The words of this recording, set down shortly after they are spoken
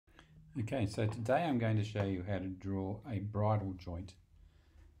Okay, so today I'm going to show you how to draw a bridle joint.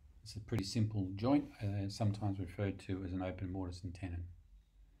 It's a pretty simple joint, sometimes referred to as an open mortise and tenon.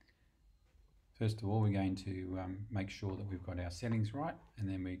 First of all, we're going to make sure that we've got our settings right, and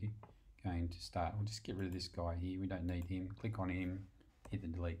then we're going to start. We'll just get rid of this guy here, we don't need him. Click on him, hit the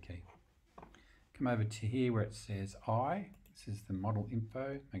delete key. Come over to here where it says I. This is the model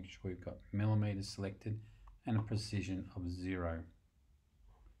info. Make sure we've got millimeters selected and a precision of 0.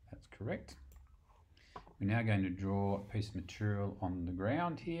 That's correct. We're now going to draw a piece of material on the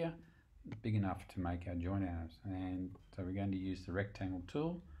ground here, big enough to make our joint out of. And so we're going to use the rectangle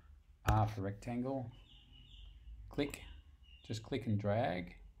tool, R for rectangle, click, just click and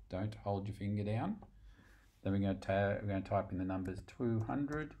drag, don't hold your finger down. Then we're going to type in the numbers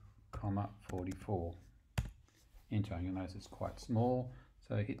 200, 44. Enter. You'll notice it's quite small,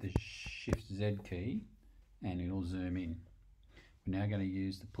 so hit the Shift Z key and it'll zoom in. We're now going to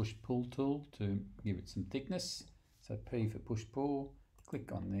use the push-pull tool to give it some thickness. So P for push-pull,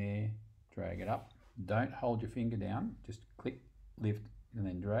 click on there, drag it up. Don't hold your finger down, just click, lift, and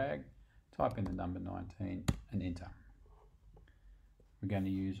then drag. Type in the number 19 and enter. We're going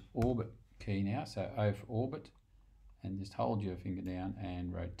to use orbit key now, so O for orbit, and just hold your finger down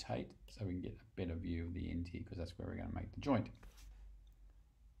and rotate so we can get a better view of the end here, because that's where we're going to make the joint.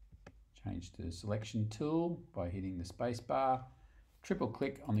 Change to the selection tool by hitting the space bar. Triple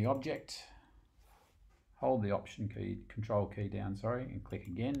click on the object, hold the option key, control key down, and click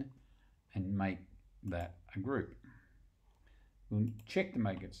again and make that a group. We'll check to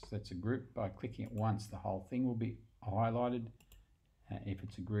make it so that's a group by clicking it once. The whole thing will be highlighted. If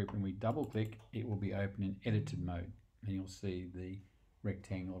it's a group and we double click, it will be open in edited mode and you'll see the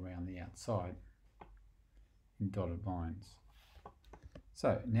rectangle around the outside in dotted lines.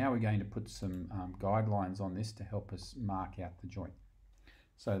 So now we're going to put some guidelines on this to help us mark out the joint.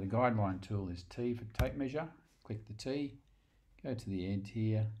 So the guideline tool is T for tape measure. Click the T, go to the end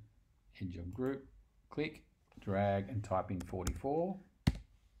here, edge of group, click, drag and type in 44.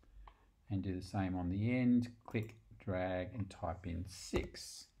 And do the same on the end, click, drag and type in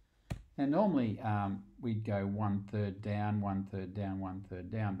 6. Now normally we'd go 1/3 down, 1/3 down,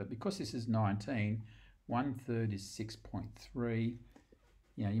 1/3 down, but because this is 19, 1/3 is 6.3.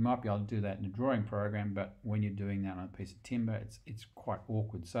 You know, you might be able to do that in a drawing program, but when you're doing that on a piece of timber, it's quite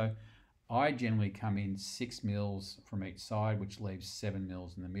awkward. So I generally come in 6 mils from each side, which leaves 7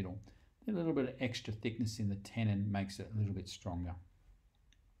 mils in the middle. A little bit of extra thickness in the tenon makes it a little bit stronger.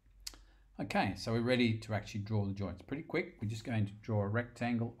 Okay, so we're ready to actually draw the joints. Pretty quick. We're just going to draw a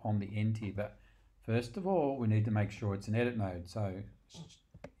rectangle on the end here, but first of all, we need to make sure it's in edit mode. So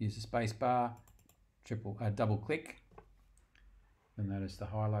use the space bar, double click. You'll notice the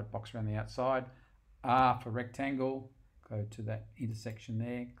highlight box around the outside. R for rectangle, go to that intersection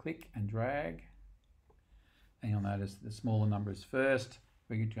there, click and drag. And you'll notice the smaller number is first.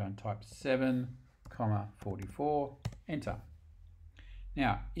 We can go and type 7, 44, enter.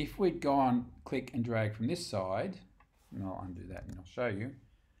 Now, if we'd gone click and drag from this side, and I'll undo that and I'll show you,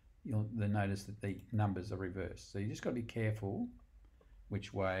 you'll then notice that the numbers are reversed. So you just got to be careful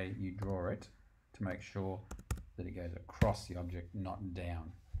which way you draw it to make sure that it goes across the object, not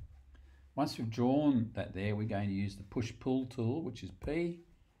down. Once we've drawn that there, we're going to use the push-pull tool, which is P.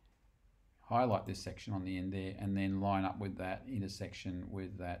 Highlight this section on the end there, and then line up with that intersection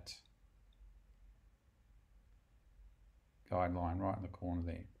with that guideline right in the corner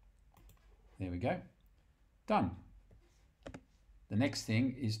there. There we go. Done. The next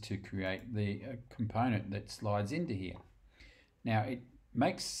thing is to create the component that slides into here. Now, it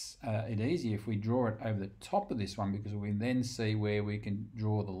makes it easy if we draw it over the top of this one, because we then see where we can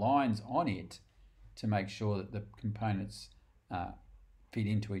draw the lines on it to make sure that the components fit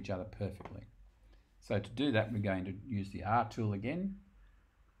into each other perfectly. So to do that, we're going to use the R tool again,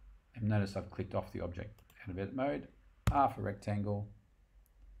 and notice I've clicked off the object out of edit mode. R for rectangle,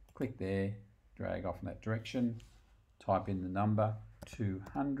 click there, drag off in that direction, type in the number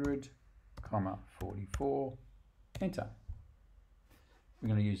 200, 44, enter. We're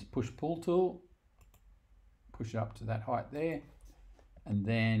going to use the push-pull tool, push it up to that height there, and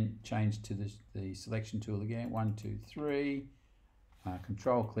then change to the selection tool again, 1, 2, 3,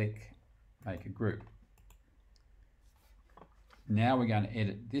 control click, make a group. Now we're going to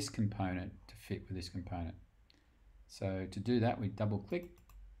edit this component to fit with this component. So to do that, we double click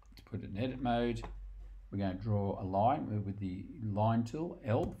to put it in edit mode. We're going to draw a line with the line tool,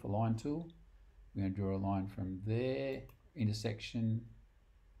 L for line tool. We're going to draw a line from there, intersection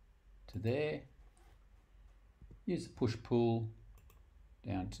to there. Use the push-pull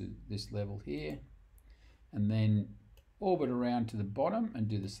down to this level here, and then orbit around to the bottom and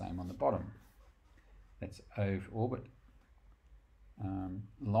do the same on the bottom. That's O for orbit.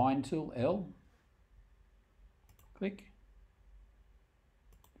 Line tool, L, click,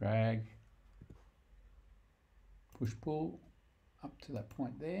 drag, push pull up to that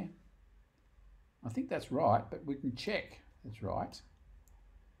point there. I think that's right, but we can check it's right.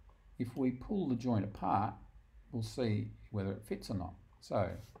 If we pull the joint apart, we'll see whether it fits or not. So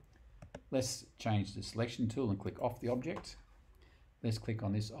let's change the selection tool and click off the object. Let's click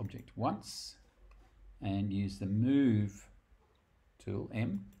on this object once and use the move tool,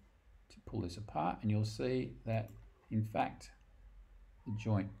 M, to pull this apart, and you'll see that in fact the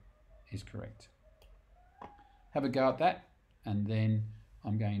joint is correct. Have a go at that, and then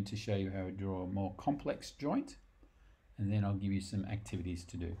I'm going to show you how to draw a more complex joint, and then I'll give you some activities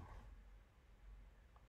to do.